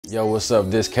Yo, what's up?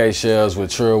 This hellz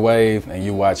with Trill and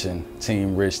you watching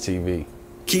Team Rich TV.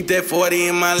 Keep that 40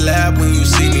 in my lap when you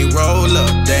see me roll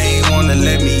up. They ain't wanna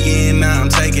let me in, now I'm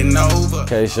taking over.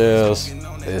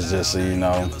 hellz is just, you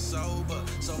know,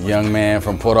 young man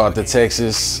from Port Arthur,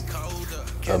 Texas,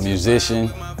 a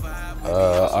musician,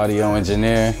 audio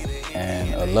engineer,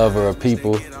 and a lover of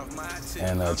people,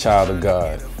 and a child of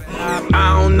God.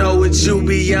 I don't know what you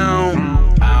be on.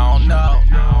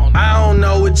 I don't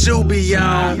know what you be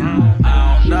on.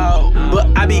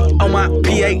 But I be on my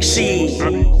PhD.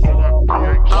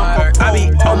 I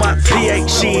be on my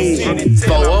PhD.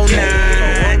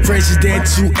 409. Freshest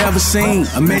that you ever seen.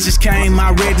 A message came,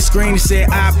 I read the screen and said,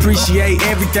 I appreciate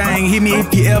everything. Hit me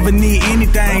if you ever need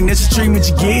anything. That's the treatment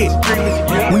you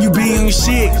get when you be on your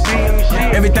shit.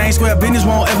 Everything square business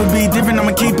won't ever be different.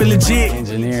 I'ma keep it legit.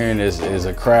 Engineering is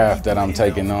a craft that I'm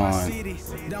taking on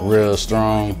real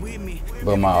strong,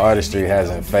 but my artistry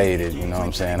hasn't faded, you know what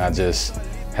I'm saying? I just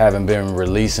haven't been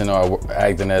releasing or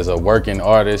acting as a working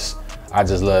artist. I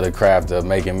just love the craft of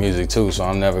making music too, so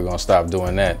I'm never gonna stop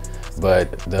doing that.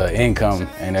 But the income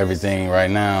and everything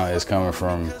right now is coming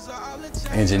from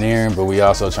engineering, but we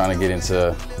also trying to get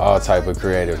into all type of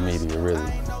creative media,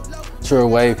 really. Trill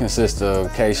consists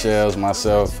of hellz,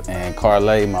 myself, and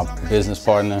Carlay, my business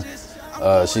partner.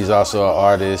 She's also an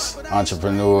artist,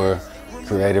 entrepreneur,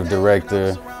 creative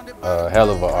director, hell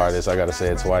of an artist, I gotta say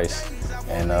it twice.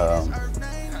 And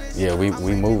yeah, we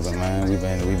moving, man. We've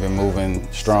been moving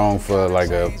strong for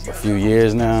like a few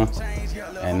years now,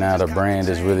 and now the brand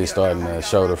is really starting to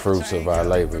show the fruits of our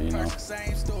labor, you know.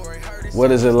 What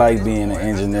is it like being an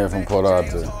engineer from Port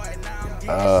Arthur?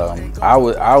 I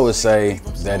would say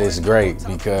that it's great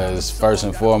because first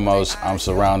and foremost, I'm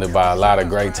surrounded by a lot of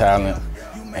great talent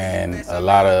and a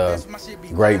lot of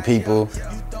great people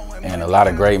and a lot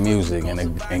of great music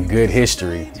and good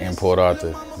history in Port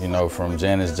Arthur. You know, from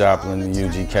Janis Joplin to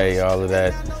UGK, all of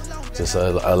that. Just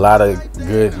a lot of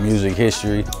good music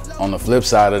history. On the flip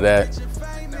side of that,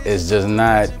 it's just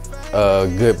not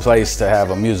a good place to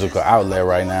have a musical outlet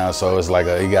right now. So it's like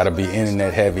you gotta be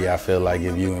internet heavy, I feel like,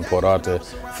 if you in Port Arthur,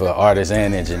 for artists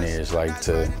and engineers. Like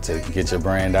to get your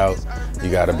brand out, you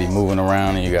gotta be moving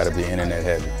around and you gotta be internet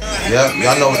heavy. Yep,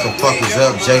 y'all know what the fuck is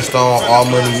up. J Stone, all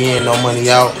money in, no money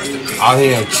out. Out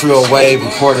here in Trill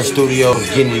recording studios,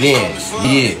 getting it in.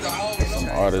 Yeah. Some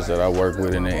artists that I work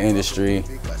with in the industry,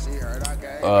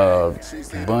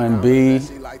 Bun B,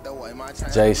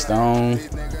 J Stone.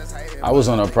 I was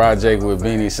on a project with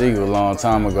Beanie Siegel a long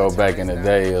time ago, back in the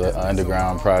day, an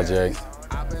underground project.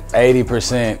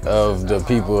 80% of the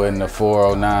people in the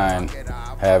 409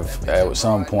 have at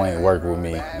some point worked with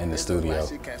me in the studio.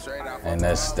 And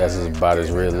that's about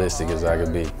as realistic as I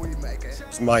could be.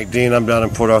 It's Mike Dean. I'm down in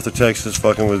Port Arthur, Texas,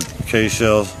 fucking with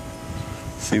hellz.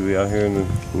 See, we out here in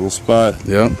the spot.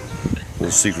 Yep.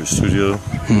 Little secret studio.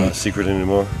 Not secret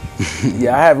anymore.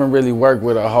 Yeah, I haven't really worked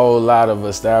with a whole lot of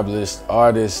established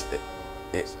artists,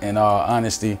 in all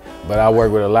honesty, but I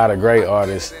work with a lot of great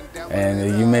artists.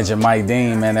 And you mentioned Mike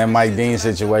Dean, man. That Mike Dean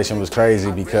situation was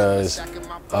crazy because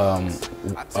an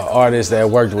artist that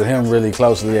worked with him really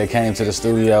closely that came to the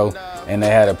studio, and they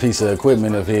had a piece of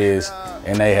equipment of his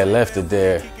and they had left it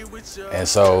there. And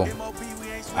so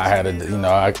I had to, you know,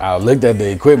 I looked at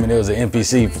the equipment. It was an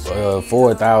MPC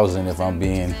 4000, if I'm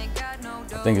being,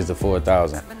 I think it's the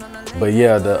 4000. But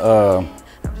yeah,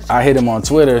 I hit him on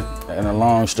Twitter in a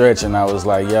long stretch, and I was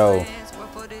like, yo,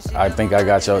 I think I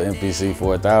got your MPC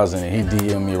 4000, and he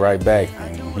DM'd me right back,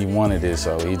 and he wanted it,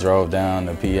 so he drove down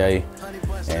to PA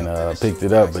and picked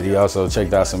it up. But he also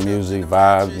checked out some music,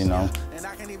 vibe, you know.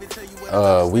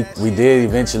 We did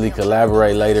eventually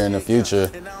collaborate later in the future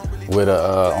with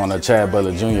on a Chad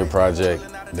Butler Jr. project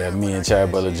that me and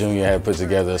Chad Butler Jr. had put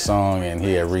together a song, and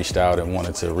he had reached out and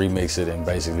wanted to remix it and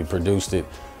basically produced it.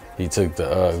 He took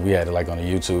we had it like on a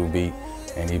YouTube beat,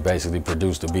 and he basically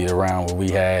produced the beat around what we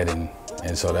had, and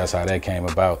so that's how that came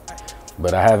about.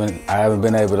 But I haven't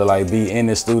been able to like be in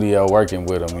the studio working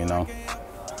with him, you know.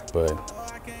 But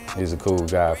he's a cool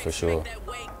guy for sure.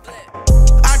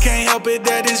 I can't help it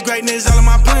that this greatness out of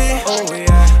my plan. Oh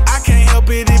yeah. I can't help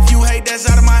it if you hate, that's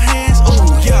out of my hands.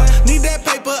 Oh yeah. Need that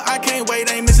paper, I can't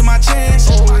wait, ain't missing my chance.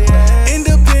 Oh yeah.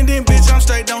 Independent bitch, I'm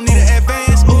straight, don't need an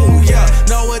advance. Oh yeah.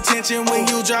 No attention when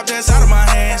you drop, that's out of my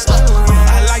hands.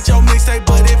 I like your mixtape,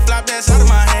 but it flop, that's out of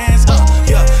my hands.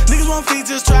 Yeah. Niggas want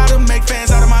features, try to make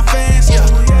fans out of my fans. Yeah.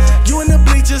 You in the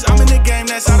bleachers, I'm in the game,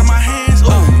 that's out of my hands.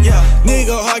 Yeah.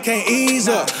 Nigga heart can't ease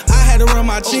up. I had to run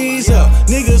my cheese up.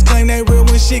 Niggas claim they real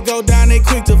when shit go down, they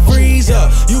quick to freeze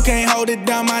up. You can't hold it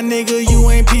down, my nigga, you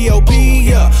ain't P.O.P.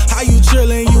 Yeah. How you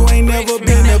trillin'? You ain't never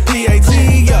been a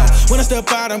P.A.T. Yeah. When I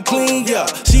step out, I'm clean. Yeah.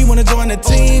 She wanna join the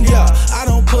team. Yeah. I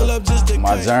don't pull up just to.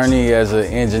 My journey as an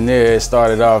engineer, it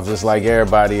started off just like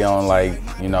everybody on, like,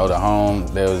 you know, the home.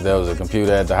 There was a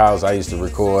computer at the house. I used to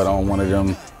record on one of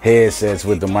them headsets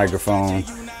with the microphone.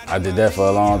 I did that for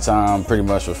a long time, pretty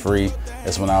much for free.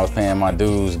 That's when I was paying my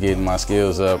dues, getting my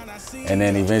skills up. And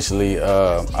then eventually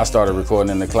I started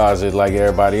recording in the closet like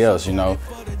everybody else, you know.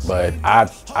 But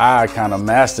I kind of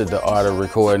mastered the art of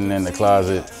recording in the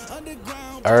closet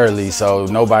early, so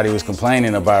nobody was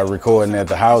complaining about recording at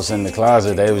the house in the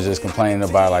closet. They was just complaining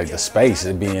about like the space,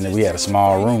 it being that we had a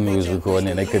small room we was recording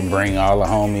in. They couldn't bring all the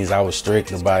homies. I was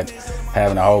strict about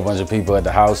having a whole bunch of people at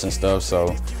the house and stuff,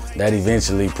 so that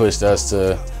eventually pushed us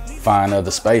to find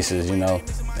other spaces, you know.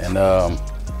 And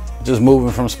just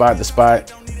moving from spot to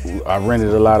spot. I rented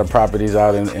a lot of properties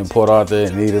out in Port Arthur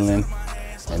and Needland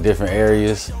and different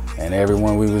areas, and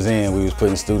everyone we was in, we was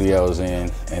putting studios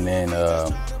in. And then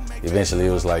eventually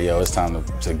it was like, yo, it's time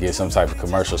to get some type of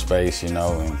commercial space, you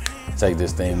know, and take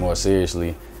this thing more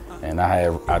seriously. And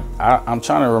I'm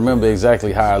trying to remember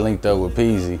exactly how I linked up with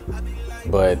Peasy,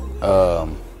 but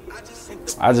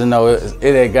I just know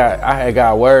I had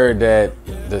got word that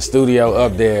the studio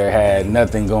up there had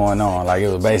nothing going on. Like, it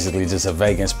was basically just a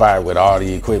vacant spot with all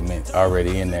the equipment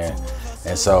already in there.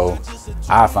 And so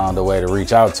I found a way to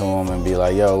reach out to him and be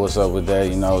like, yo, what's up with that?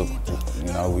 You know,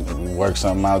 we worked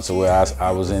something out to where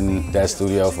I was in that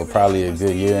studio for probably a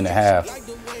good year and a half.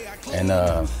 And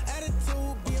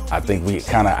I think we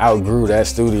kind of outgrew that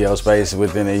studio space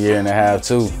within a year and a half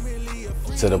too,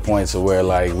 to the point to where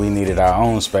like we needed our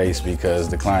own space because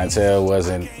the clientele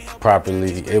wasn't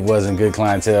good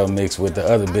clientele mixed with the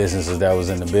other businesses that was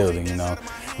in the building, you know.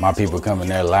 My people coming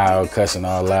there loud, cussing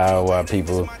all loud, while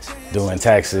people doing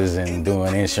taxes and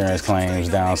doing insurance claims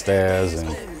downstairs,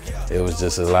 and it was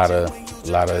just a lot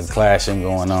of clashing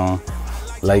going on,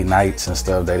 late nights and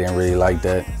stuff. They didn't really like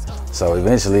that. So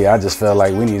eventually I just felt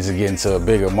like we needed to get into a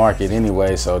bigger market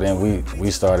anyway, so then we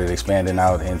started expanding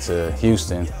out into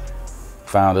Houston,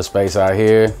 found a space out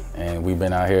here, and we've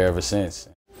been out here ever since.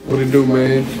 What it do,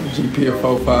 man?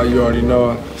 GPF45, you already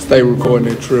know. I stay recording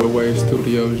at Trill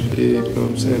Studios, you dig? You know what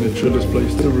I'm saying? The Trillers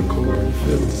place still recording, you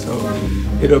feel me? So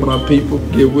hit up my people,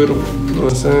 get with them, you know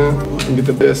what I'm saying? And get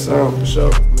the best sound for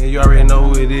sure. Man, you already know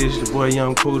who it is, your boy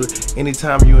Young Cooter.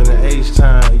 Anytime you in the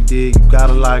H-time, you dig? You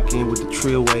gotta lock in with the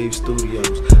Trill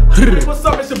Studios. What's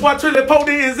up, it's your boy Trill,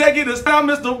 Pody Executive Style,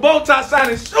 Mr. Bowtie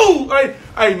Shining Shoes.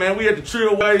 Hey man, we at the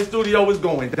Trill Studio, it's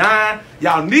going down.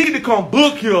 Y'all need to come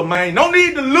book here, man. No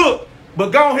need to look,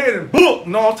 but go ahead and book,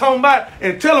 know what I'm talking about?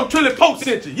 And tell them Trill Post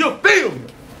sent you, you feel me?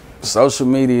 Social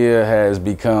media has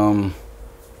become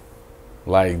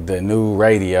like the new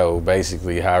radio,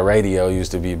 basically, how radio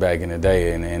used to be back in the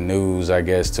day, and news, I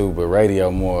guess, too, but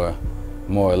radio more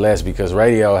or less, because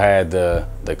radio had the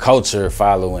culture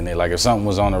following it. Like if something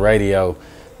was on the radio,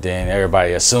 then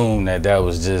everybody assumed that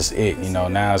was just it. You know,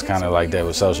 now it's kind of like that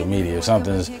with social media. If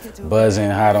something's buzzing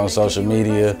hot on social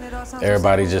media,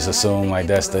 everybody just assume like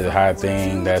that's the hot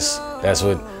thing. That's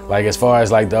what, like, as far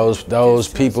as like those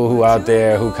people who out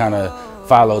there who kind of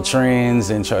follow trends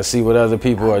and try to see what other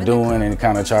people are doing and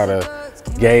kind of try to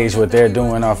gauge what they're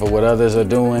doing off of what others are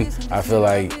doing, I feel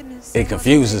like it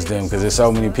confuses them because there's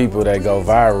so many people that go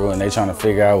viral and they trying to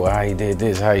figure out, well, how he did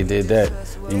this, how he did that,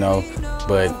 you know.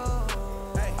 But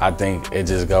I think it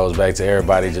just goes back to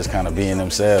everybody just kind of being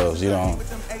themselves. You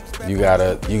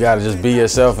gotta just be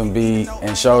yourself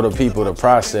and show the people the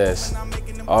process.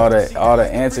 All the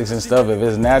antics and stuff, if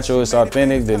it's natural, it's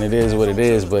authentic, then it is what it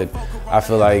is. But I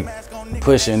feel like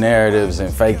pushing narratives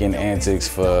and faking antics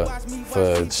for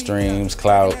streams,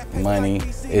 clout, money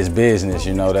is business,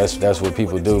 you know. That's what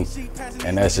people do,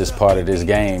 and that's just part of this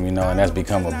game, you know, and that's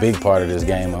become a big part of this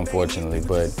game, unfortunately.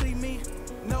 But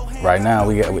right now,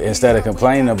 instead of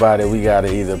complaining about it, we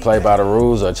gotta either play by the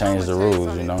rules or change the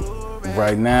rules, you know.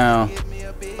 Right now,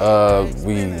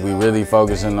 we really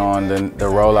focusing on the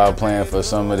rollout plan for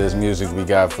some of this music we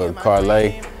got for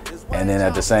Carlay. And then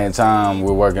at the same time,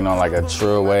 we're working on like a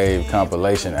Trill Wave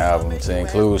compilation album to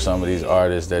include some of these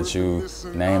artists that you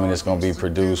name, and it's gonna be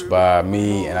produced by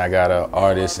me, and I got an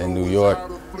artist in New York,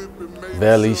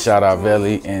 Veli, shout out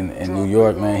Veli in New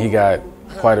York, man. He got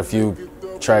quite a few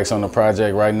tracks on the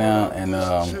project right now, and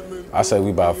I say we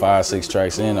about 5-6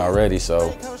 tracks in already,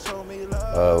 so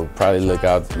probably look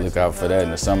out for that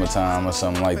in the summertime or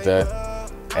something like that.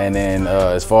 And then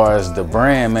as far as the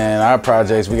brand, man, our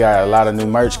projects, we got a lot of new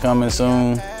merch coming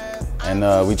soon.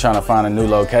 And we trying to find a new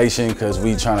location because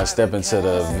we trying to step into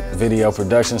the video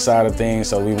production side of things.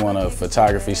 So we want a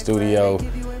photography studio,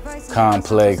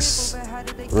 complex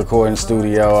recording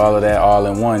studio, all of that all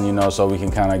in one, you know, so we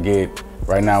can kind of get,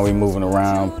 right now we moving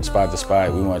around spot to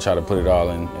spot. We want to try to put it all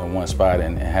in one spot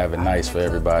and have it nice for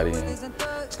everybody. And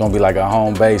it's going to be like a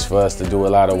home base for us to do a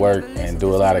lot of work and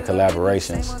do a lot of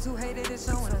collaborations.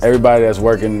 Everybody that's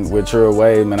working with Trill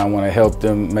Wave, man, I want to help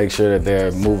them make sure that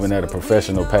they're moving at a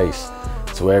professional pace.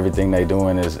 So everything they're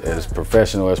doing is as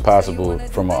professional as possible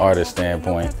from an artist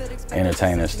standpoint,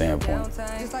 entertainer standpoint.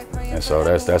 And so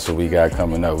that's what we got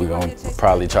coming up. We're going to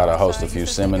probably try to host a few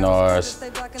seminars,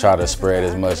 try to spread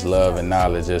as much love and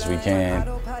knowledge as we can,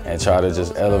 and try to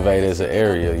just elevate as an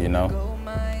area, you know,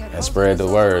 and spread the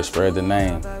word, spread the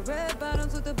name.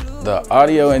 The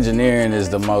audio engineering is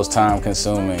the most time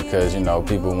consuming because, you know,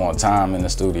 people want time in the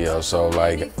studio. So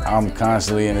like I'm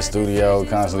constantly in the studio,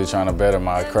 constantly trying to better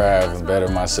my craft and better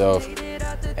myself.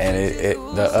 And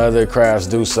the other crafts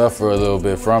do suffer a little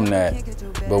bit from that.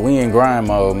 But we in grind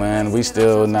mode, man. We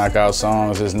still knock out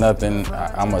songs. There's nothing,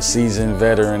 I'm a seasoned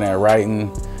veteran at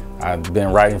writing. I've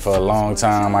been writing for a long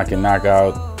time. I can knock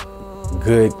out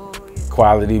good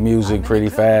quality music pretty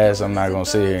fast. I'm not gonna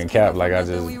sit here and cap like I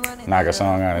just knock a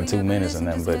song out in 2 minutes and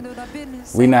then, but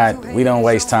we don't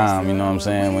waste time, you know what I'm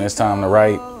saying? When it's time to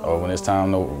write or when it's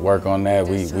time to work on that,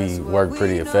 we work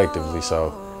pretty effectively.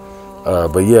 So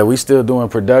but yeah, we still doing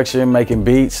production, making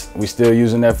beats. We still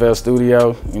using FL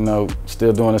Studio, you know,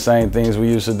 still doing the same things we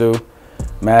used to do,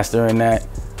 mastering that.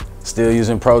 Still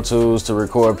using Pro Tools to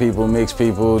record people, mix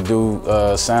people, do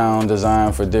sound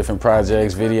design for different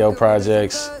projects, video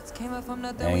projects.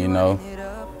 And you know,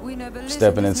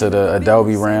 stepping into the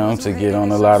Adobe realm to get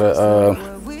on a lot of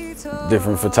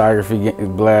different photography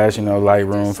blasts, you know,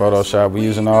 Lightroom, Photoshop. We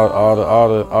using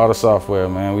all the software,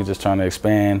 man. We just trying to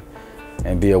expand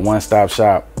and be a one-stop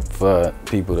shop for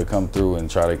people to come through and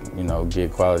try to, you know,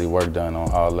 get quality work done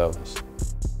on all levels.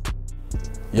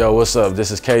 Yo, what's up?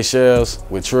 This is hellz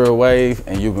with Trill Wave,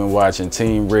 and you've been watching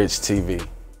Team Rich TV.